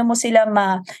 Paano mo sila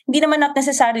hindi naman not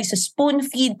necessary sa spoon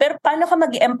feed, pero paano ka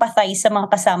mag-empathize sa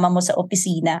mga kasama mo sa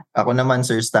opisina? Ako naman,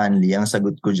 Sir Stanley, ang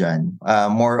sagot ko dyan,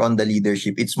 more on the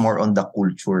leadership, it's more on the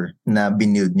culture na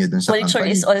binild nyo dun sa culture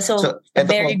company. Is also a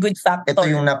very good factor. Ito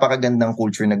yung napakagandang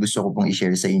culture na gusto ko pong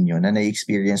i-share sa inyo na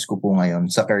na-experience ko po ngayon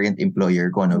sa current employer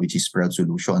ko, which is Proud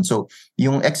Solution. So,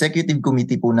 yung executive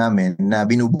committee po namin na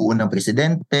binubuo ng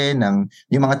presidente,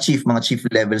 yung mga chief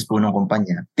levels po ng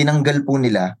kumpanya, tinanggal po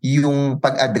nila yung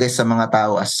pag-address sa mga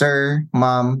tao as sir,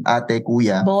 ma'am, ate,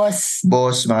 kuya,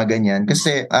 boss, mga ganyan.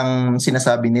 Kasi ang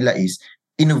sinasabi nila is,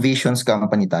 innovations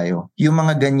company tayo. Yung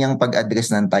mga ganyang pag-address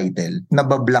ng title,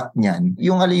 nabablock niyan,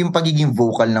 yung pagiging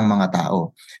vocal ng mga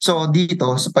tao. So dito,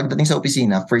 sa pagdating sa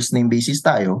opisina, first name basis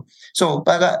tayo. So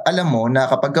para alam mo na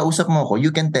kapag kausap mo ako, you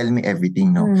can tell me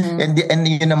everything, no? And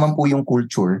yun naman po yung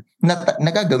culture na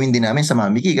nagagawin din namin sa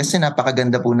Mamiki kasi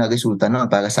napakaganda po na resulta no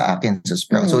para sa akin sa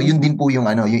Sprout. So yun din po yung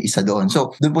yung isa doon.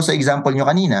 So doon po sa example nyo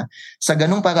kanina, sa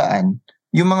ganung paraan,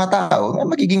 yung mga tao,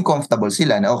 magiging comfortable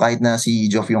sila na kahit na si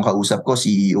Geoff yung kausap ko,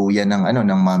 CEO yan ng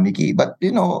Mamiki. But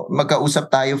magkausap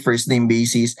tayo first name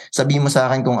basis, sabihin mo sa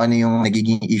akin kung ano yung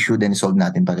nagiging issue then solve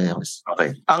natin parehas.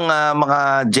 Okay. Ang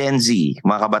mga Gen Z,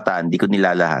 mga kabataan, di ko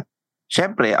nilalahat.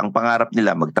 Syempre, ang pangarap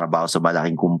nila magtrabaho sa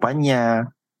malaking kumpanya,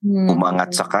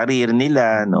 umangat sa career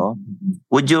nila, no?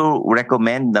 Would you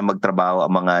recommend na magtrabaho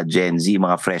ang mga Gen Z,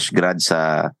 mga fresh grad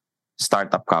sa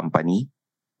startup company?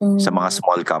 Sa mga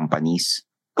small companies.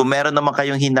 Kung meron naman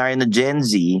kayong hinire na Gen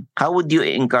Z, how would you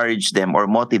encourage them or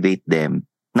motivate them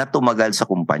na tumagal sa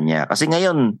kumpanya? Kasi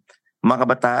ngayon, mga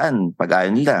kabataan, pag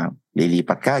ayaw nila,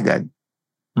 lilipat ka agad.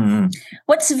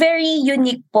 What's very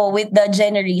unique po with the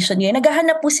generation yun,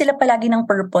 naghahanap po sila palagi ng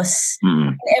purpose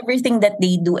in everything that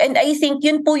they do. And I think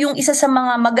yun po yung isa sa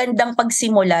mga magandang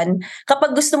pagsimulan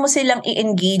kapag gusto mo silang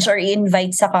i-engage or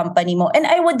i-invite sa company mo. And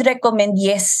I would recommend,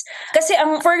 yes. Kasi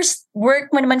ang first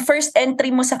work mo naman, first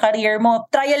entry mo sa career mo,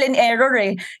 trial and error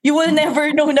eh. You will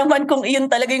never know naman kung iyon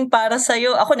talaga yung para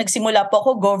sa'yo. Ako, nagsimula po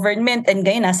ako government and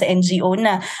ngayon nasa NGO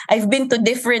na. I've been to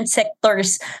different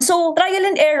sectors. So, trial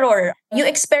and error. You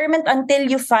experiment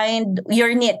until you find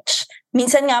your niche.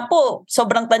 Minsan nga po,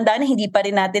 sobrang tanda na hindi pa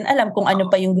rin natin alam kung ano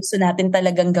pa yung gusto natin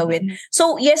talagang gawin.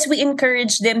 So yes, we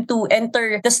encourage them to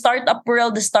enter the startup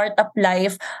world, the startup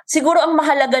life. Siguro ang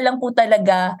mahalaga lang po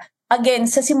talaga, again,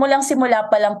 sa simulang-simula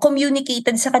pa lang,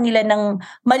 communicated sa kanila ng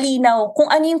malinaw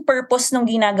kung ano yung purpose ng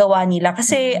ginagawa nila.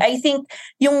 Kasi I think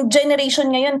yung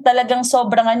generation ngayon talagang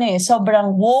sobrang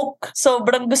woke,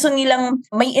 sobrang gusto nilang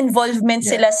may involvement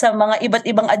sila sa mga iba't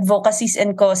ibang advocacies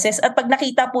and causes. At pag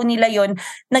nakita po nila yon,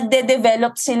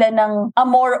 nagde-develop sila ng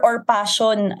amor or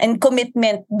passion and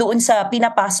commitment doon sa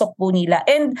pinapasok po nila.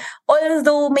 And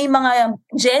although may mga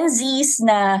Gen Zs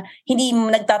na hindi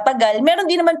nagtatagal,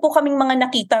 meron din naman po kaming mga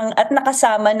nakitang at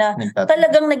nakasama na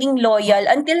talagang naging loyal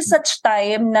until such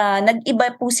time na nag-iba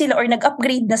po sila or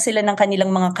nag-upgrade na sila ng kanilang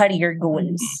mga career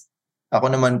goals. Ako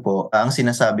naman po, ang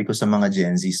sinasabi ko sa mga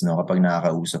Gen Zs, no, kapag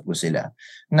nakakausap ko sila,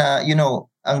 na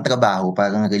ang trabaho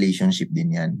parang relationship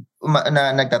din yan. Na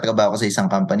nagtatrabaho ka sa isang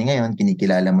company ngayon,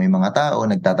 kinikilala mo yung mga tao,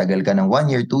 nagtatagal ka ng 1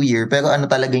 year, 2 year, pero ano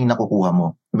talaga yung nakukuha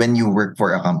mo when you work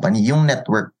for a company? Yung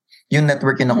network yung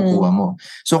nakukuha mo.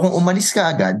 So kung umalis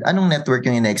ka agad, anong network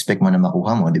yung ina-expect mo na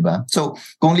makuha mo, di ba? So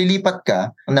kung lilipat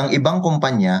ka ng ibang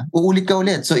kumpanya, uulit ka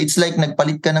ulit. So it's like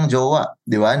nagpalit ka ng jowa,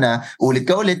 di ba? Na ulit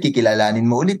ka ulit, kikilalanin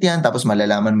mo ulit yan, tapos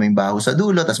malalaman mo yung baho sa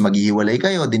dulo, tapos maghihiwalay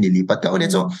kayo, dinilipat ka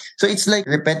ulit. So it's like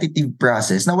repetitive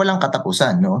process na walang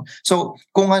katapusan, no? So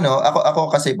kung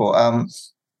ako kasi po,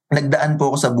 nagdaan po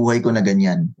ako sa buhay ko na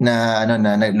ganyan, na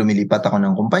lumilipat ako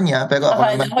ng kumpanya, pero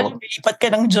ako naman po, lumilipat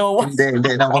ka ng jowa.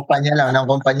 Hindi, ng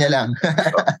kumpanya lang.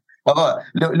 Ako,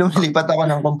 lumilipat ako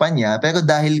ng kumpanya, pero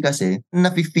dahil kasi,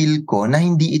 nafe-feel ko na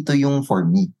hindi ito yung for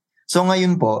me. So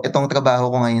ngayon po, itong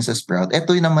trabaho ko ngayon sa Sprout,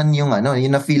 ito naman yung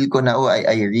yung na-feel ko na,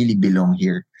 I really belong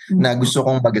here. Na gusto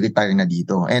kong mag-retire na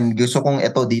dito. And gusto kong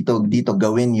dito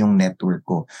gawin yung network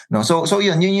ko. No? So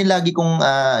yun yung lagi kong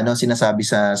sinasabi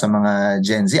sa mga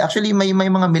Gen Z. Actually, may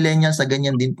mga millennials na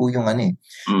ganyan din po yung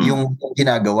yung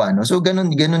ginagawa. No? So ganun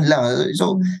lang.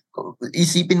 So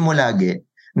isipin mo lagi,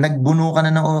 nagbuno ka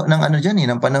na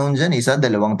ng panahon dyan, sa 2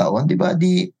 taon, di ba?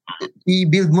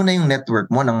 I-build mo na yung network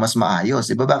mo ng mas maayos.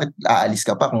 Di ba? Bakit aalis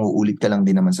ka pa kung uulit ka lang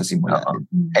din naman sa simula?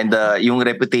 And yung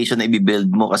reputation na i-build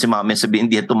mo, kasi mamaya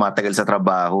sabihin, hindi tumatagal sa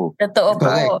trabaho. Totoo po.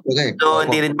 Correct. So,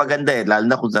 hindi rin maganda lalo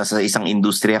na kung nasa isang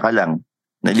industriya ka lang.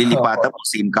 Nalilipatan mo,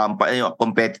 same company,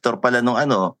 competitor pala nung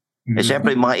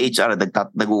syempre, yung mga HR,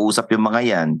 nag-uusap yung mga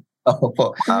yan.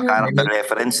 Opo. Character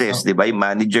references, di ba? Yung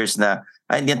managers na,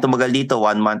 hindi yan tumagal dito,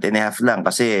 1 month and a half lang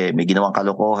kasi may ginawang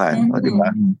kalokohan. Di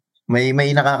ba?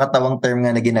 May nakakatawang term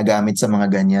nga na ginagamit sa mga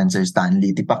ganyan, Sir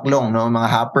Stanley. Tipaklong, no? Mga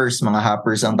hoppers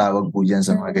ang tawag po dyan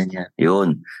sa mga ganyan.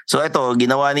 Yun. So ito,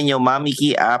 ginawa ninyo Mommy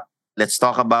Key app. Let's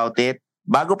talk about it.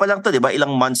 Bago pa lang to, di ba?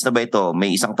 Ilang months na ba ito?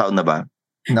 May 1 taon na ba?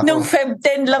 Nung Feb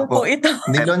 10 lang po ito.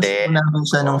 Nilaunch po namin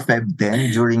siya nung Feb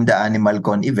 10 during the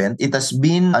AnimalCon event. It has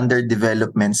been under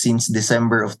development since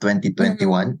December of 2021.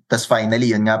 Tas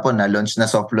finally, yun nga po,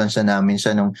 soft launch na namin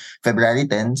siya nung February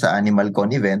 10 sa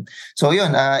AnimalCon event. So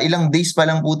yun, ilang days pa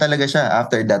lang po talaga siya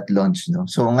after that launch. No?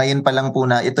 So ngayon pa lang po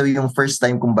ito yung first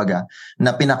time kumbaga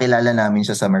na pinakilala namin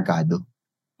siya sa merkado.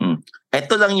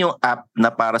 Ito lang yung app na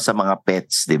para sa mga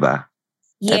pets, di ba?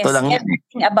 Yes, ito lang yan.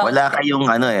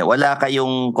 Wala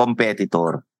kayong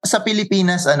competitor. Sa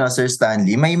Pilipinas, Sir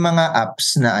Stanley, may mga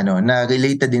apps na na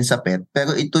related din sa pet,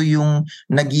 pero ito yung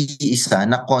nag-iisa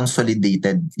na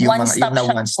consolidated, yung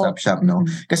one-stop shop, no?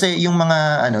 Kasi yung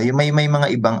mga yung may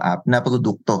mga ibang app na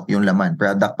produkto yung laman,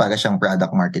 product, para siyang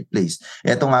product marketplace.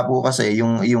 Ito nga po kasi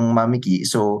yung Mommy Key.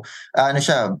 So,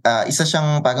 isa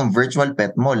siyang parang virtual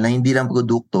pet mall na hindi lang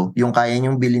produkto, yung kaya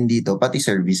niyong bilhin dito, pati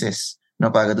services. No,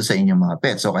 para to sa inyong mga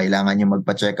pets. So, kailangan nyo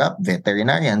magpa-check up,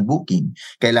 veterinarian, booking.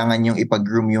 Kailangan nyo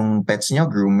ipag-groom yung pets nyo,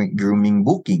 grooming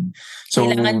booking. So,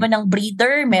 kailangan mo ng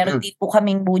breeder, meron din po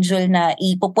kaming module na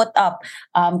ipuput up.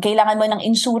 Kailangan mo ng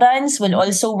insurance, we'll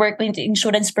also work with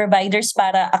insurance providers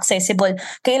para accessible.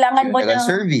 Kailangan mo ng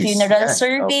funeral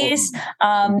service,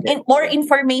 more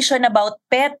information about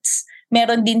pets,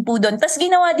 meron din po doon. Tapos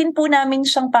ginawa din po namin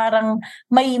siyang parang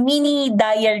may mini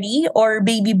diary or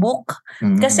baby book.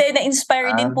 Kasi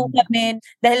na-inspire din po kami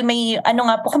dahil may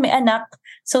kami anak.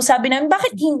 So sabi namin,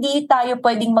 bakit hindi tayo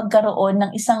pwedeng magkaroon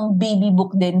ng isang baby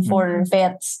book din for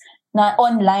pets na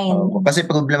online? Kasi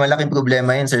malaking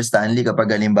problema yun, Sir Stanley,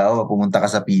 kapag halimbawa pumunta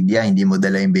ka sa pedia, hindi mo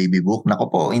dala yung baby book.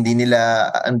 Nako po, hindi nila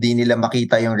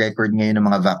makita yung record ngayon ng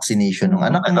mga vaccination ng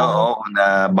anak mo.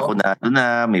 Na bakunado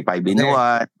na, may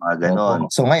 5-in-1, mga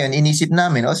ganon. So ngayon, inisip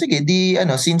namin, sige,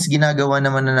 since ginagawa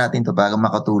naman na natin to para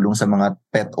makatulong sa mga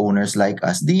pet owners like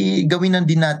us, di gawin na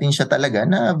din natin siya talaga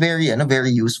na very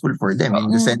useful for them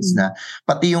in the sense na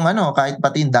pati yung kahit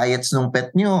pati yung diets ng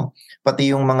pet nyo,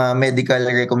 pati yung mga medical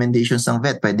recommendations ng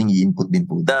vet, pwedeng i-input din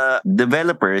po. The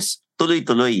developers,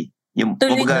 tuloy-tuloy.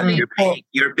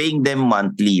 You're paying them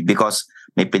monthly because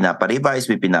may pinapa-revise,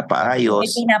 may pinapaayos.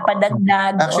 May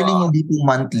pinapadagdag. Actually, hindi po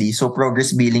monthly. So,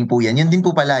 progress billing po yan. Yun din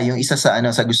po pala yung isa sa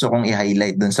gusto kong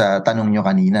i-highlight dun sa tanong nyo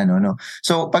kanina. No?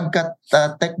 So, pagka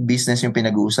tech business yung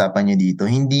pinag-uusapan nyo dito,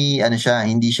 hindi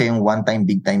siya yung one-time,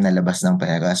 big-time na labas ng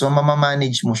pera. So,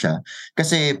 mamamanage mo siya.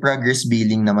 Kasi progress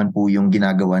billing naman po yung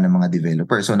ginagawa ng mga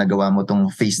developer. So, nagawa mo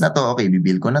tong phase na to, okay,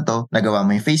 bibill ko na to. Nagawa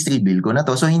mo yung phase 3, bill ko na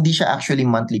to. So, hindi siya actually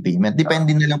monthly payment.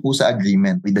 Depende na lang po sa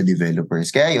agreement with the developers.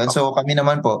 Kaya yun, so kami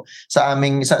naman po sa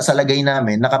lagay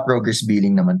namin, naka-progress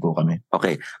billing naman po kami.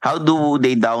 Okay. How do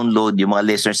they download yung mga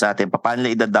listeners natin? Paano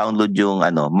nila i-download yung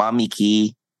Mommy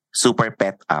Key Super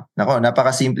Pet app? Nako,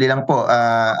 napakasimple lang po.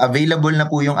 Available na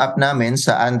po yung app namin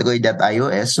sa Android at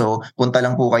iOS. So, punta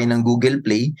lang po kayo ng Google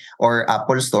Play or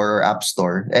Apple Store or App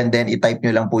Store. And then, i-type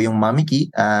nyo lang po yung Mommy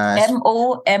Key.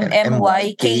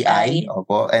 MOMMYKI.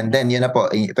 Opo. And then, yun na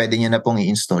po. Pwede nyo na pong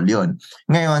i-install yun.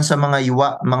 Ngayon, sa mga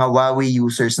Huawei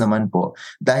users naman po,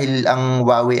 dahil ang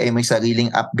Huawei ay may sariling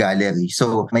app gallery.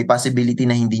 So, may possibility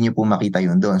na hindi nyo po makita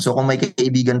yun doon. So, kung may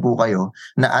kaibigan po kayo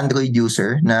na Android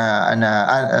user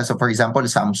so for example,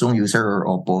 Samsung user or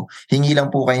Oppo, hingi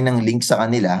lang po kayo ng link sa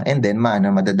kanila and then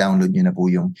madadownload nyo na po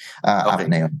yung app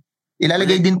na yun.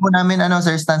 Ilalagay din po namin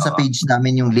Sir Stan sa page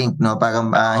namin yung link para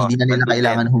hindi na nila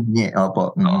kailangan humingi.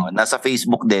 Opo. Nasa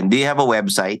Facebook din. Do you have a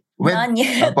website?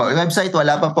 Opo, website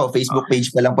wala pa po. Facebook page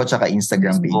pa lang po tsaka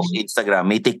Instagram page. Instagram.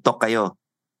 May TikTok kayo?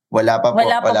 Wala pa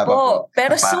po.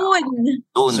 Pero soon.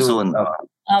 Soon.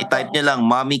 I-type nyo lang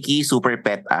Mommy Key Super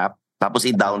Pet app. Tapos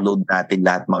i-download natin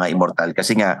lahat mga immortal.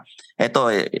 Kasi nga,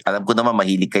 alam ko naman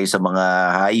mahilig kayo sa mga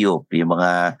hayop, yung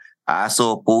mga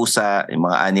aso, pusa, yung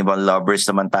mga animal lovers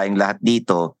naman tayong lahat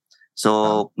dito.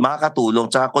 So,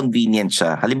 makakatulong, tsaka convenient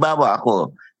siya. Halimbawa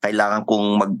ako, kailangan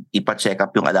kong ipa-check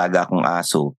up yung alaga kong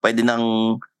aso. Pwede ng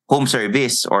home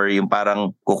service or yung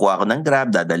parang kukuha ko ng Grab,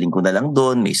 dadaling ko na lang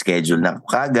doon, may schedule na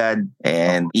kagad,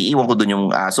 and iiwan ko doon yung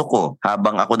aso ko.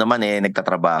 Habang ako naman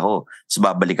nagtatrabaho, so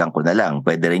babalikan ko na lang.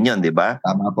 Pwede rin yun, di ba?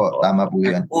 Tama po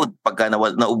yun. Pagka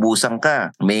naubusan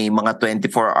ka, may mga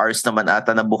 24 hours naman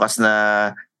ata na bukas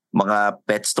na mga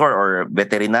pet store or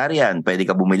veterinarian, pwede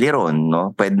ka bumili ron,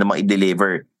 no? Pwede namang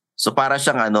i-deliver. So para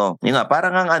siyang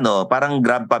parang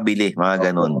Grab pabili,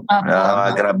 mga ganun.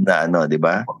 Grab na di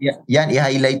ba? Yan,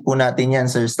 i-highlight po natin yan,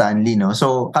 Sir Stanley, no?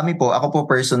 So ako po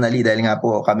personally, dahil nga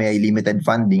po kami ay limited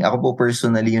funding, ako po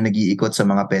personally yung nag-iikot sa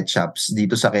mga pet shops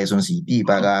dito sa Quezon City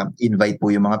para invite po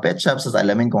yung mga pet shops at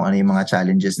alamin kung ano yung mga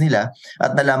challenges nila.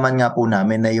 At nalaman nga po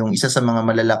namin na yung isa sa mga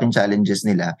malalaking challenges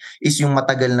nila is yung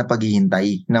matagal na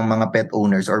paghihintay ng mga pet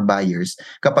owners or buyers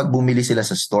kapag bumili sila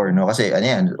sa store, no? Kasi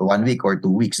 1 week or 2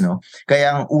 weeks, no?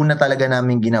 Kaya ang una talaga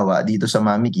namin ginawa dito sa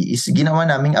Mommy Key is ginawa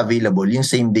naming available yung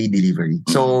same day delivery.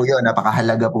 So yun,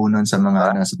 napakahalaga po nun sa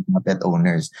mga pet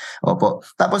owners. Opo.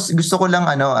 Tapos gusto ko lang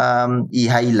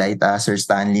i-highlight Sir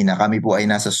Stanley na kami po ay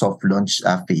nasa soft launch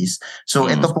phase.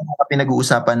 So ito po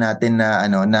pinag-uusapan natin na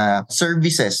na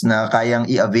services na kayang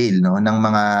i-avail ng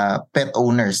mga pet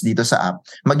owners dito sa app.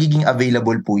 Magiging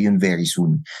available po yun very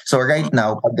soon. So right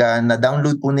now, pag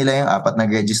na-download po nila yung app at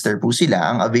nag-register po sila,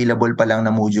 ang available pa lang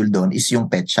na module doon is yung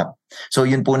pet shop. So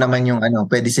yun po naman yung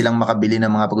pwede silang makabili ng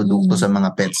mga produkto sa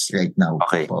mga pets right now.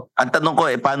 Okay. Po. Ang tanong ko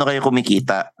paano kayo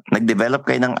kumikita? Nag-develop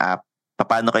kayo ng app,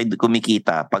 paano kayo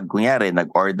kumikita? Pag kunyari,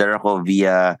 nag-order ako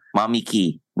via Mommy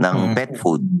Key ng pet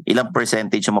food, ilang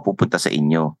percentage yung mapupunta sa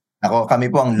inyo? Kami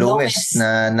po ang lowest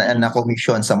na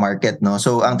commission sa market, no.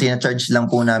 So ang tina-charge lang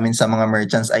po namin sa mga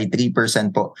merchants ay 3%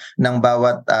 po ng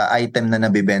bawat item na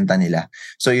nabibenta nila.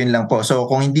 So yun lang po. So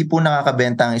kung hindi po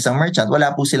nakakabenta ang isang merchant,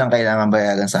 wala po silang kailangan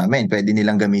bayaran sa amin. Pwede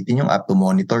nilang gamitin yung app to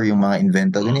monitor yung mga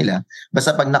inventory nila.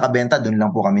 Basta pag nakabenta, dun lang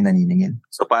po kami naniningil.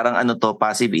 So parang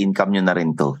passive income nyo na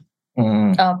rin to.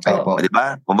 Opo. Di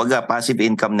ba? Kumbaga, passive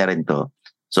income na rin to.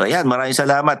 So ayan, maraming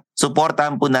salamat.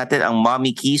 Supportahan po natin ang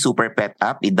Mommy Key Super Pet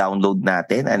app. I-download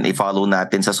natin and i-follow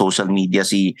natin sa social media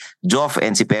si Joff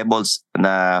and si Pebbles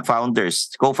na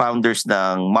co-founders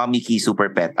ng Mommy Key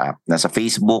Super Pet app. Nasa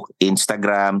Facebook,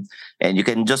 Instagram, and you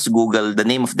can just Google the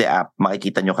name of the app.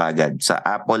 Makikita nyo kagad sa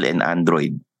Apple and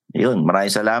Android. Yun,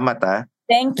 maraming salamat ha.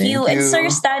 Thank you. And Sir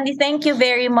Stanley, thank you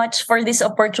very much for this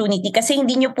opportunity kasi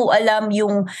hindi nyo po alam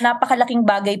yung napakalaking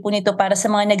bagay po nito para sa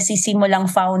mga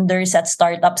nagsisimulang founders at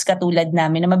startups katulad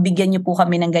namin na mabigyan nyo po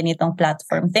kami ng ganitong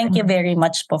platform. Thank you very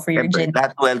much po for your generosity.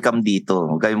 Not welcome dito.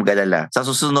 Huwag kayong mag-alala. Sa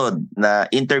susunod na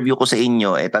interview ko sa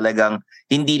inyo, talagang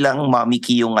hindi lang Mommy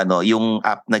Key yung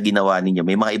app na ginawa ninyo.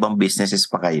 May mga ibang businesses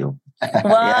pa kayo.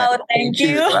 Wow, thank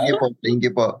you. Thank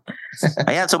you po.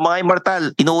 Ayan, so mga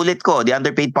Immortal, inuulit ko, The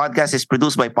Underpaid Podcast is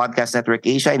produced by Podcast Network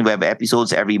Asia and we have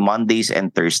episodes every Mondays and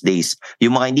Thursdays.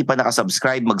 Yung mga hindi pa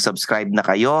nakasubscribe, mag-subscribe na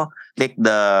kayo. Click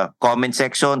the comment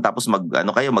section, tapos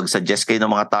mag-suggest kayo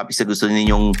ng mga topics na gusto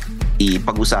ninyong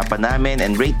ipag-usapan namin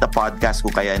and rate the podcast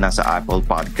kung kaya nasa Apple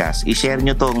Podcast. I-share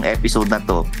nyo tong episode na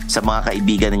to sa mga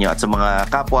kaibigan ninyo at sa mga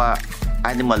kapwa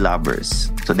animal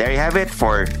lovers. So there you have it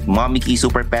for Mommy Key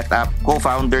Super Pet app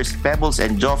co-founders Pebbles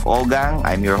and Joff Ogang.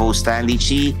 I'm your host Stanley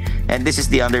Chi and this is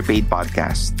the Underpaid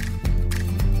Podcast.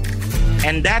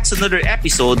 And that's another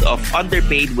episode of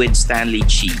Underpaid with Stanley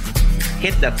Chi.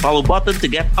 Hit that follow button to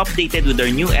get updated with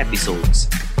our new episodes.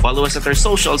 Follow us at our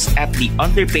socials at the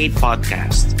Underpaid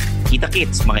Podcast.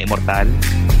 Kita-kits, mga Immortal.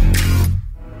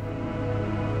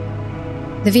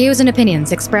 The views and opinions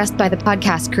expressed by the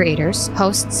podcast creators,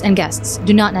 hosts, and guests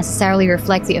do not necessarily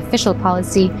reflect the official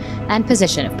policy and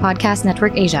position of Podcast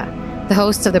Network Asia, the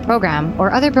hosts of the program,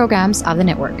 or other programs of the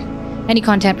network. Any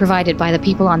content provided by the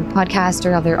people on the podcast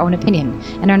are of their own opinion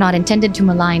and are not intended to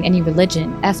malign any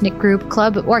religion, ethnic group,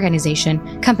 club, organization,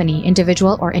 company,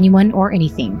 individual, or anyone or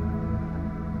anything.